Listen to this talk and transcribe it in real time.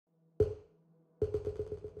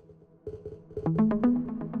The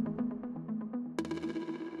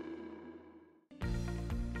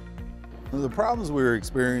problems we were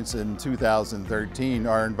experiencing in 2013,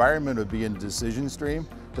 our environment would be in decision stream,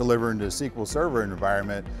 delivering to a SQL Server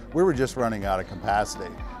environment. We were just running out of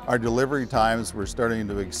capacity. Our delivery times were starting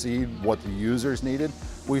to exceed what the users needed.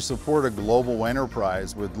 We support a global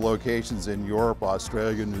enterprise with locations in Europe,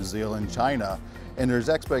 Australia, New Zealand, China, and there's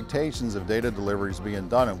expectations of data deliveries being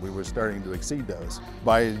done, and we were starting to exceed those.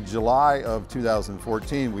 By July of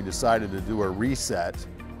 2014, we decided to do a reset,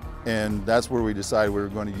 and that's where we decided we were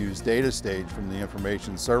going to use DataStage from the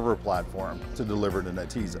information server platform to deliver to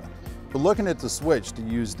Netezza. But looking at the switch to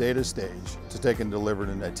use DataStage to take and deliver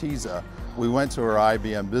to Netezza, we went to our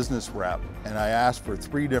IBM business rep and I asked for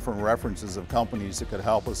 3 different references of companies that could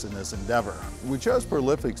help us in this endeavor. We chose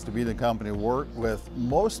Prolifics to be the company to work with,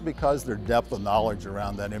 most because their depth of knowledge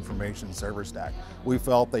around that information server stack. We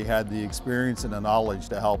felt they had the experience and the knowledge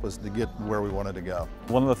to help us to get where we wanted to go.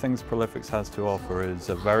 One of the things Prolifics has to offer is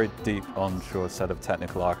a very deep onshore set of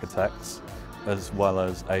technical architects, as well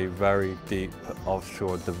as a very deep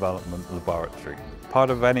offshore development laboratory.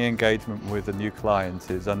 Part of any engagement with a new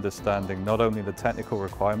client is understanding not only the technical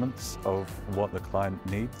requirements of what the client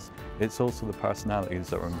needs, it's also the personalities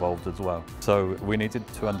that are involved as well. So we needed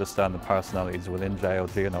to understand the personalities within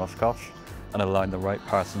JLG and Oshkosh and align the right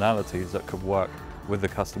personalities that could work with the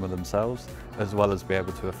customer themselves, as well as be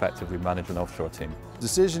able to effectively manage an offshore team. The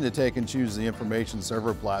decision to take and choose the information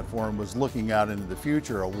server platform was looking out into the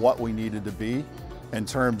future of what we needed to be in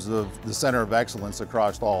terms of the center of excellence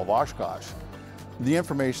across all of Oshkosh. The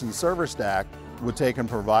information server stack would take and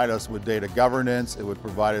provide us with data governance, it would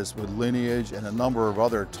provide us with lineage and a number of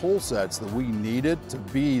other tool sets that we needed to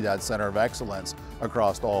be that center of excellence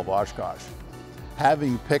across all of Oshkosh.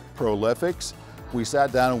 Having picked Prolifics, we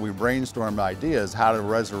sat down and we brainstormed ideas how to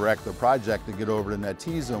resurrect the project to get over to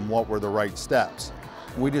Netezza and what were the right steps.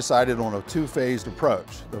 We decided on a 2-phased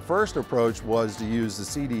approach. The first approach was to use the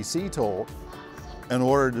CDC tool in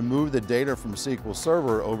order to move the data from SQL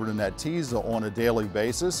Server over to Netezza on a daily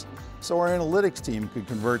basis, so our analytics team could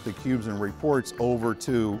convert the cubes and reports over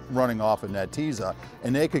to running off of Netezza,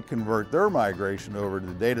 and they could convert their migration over to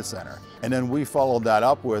the data center. And then we followed that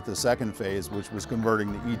up with the second phase, which was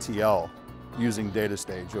converting the ETL using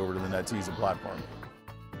DataStage over to the Netezza platform.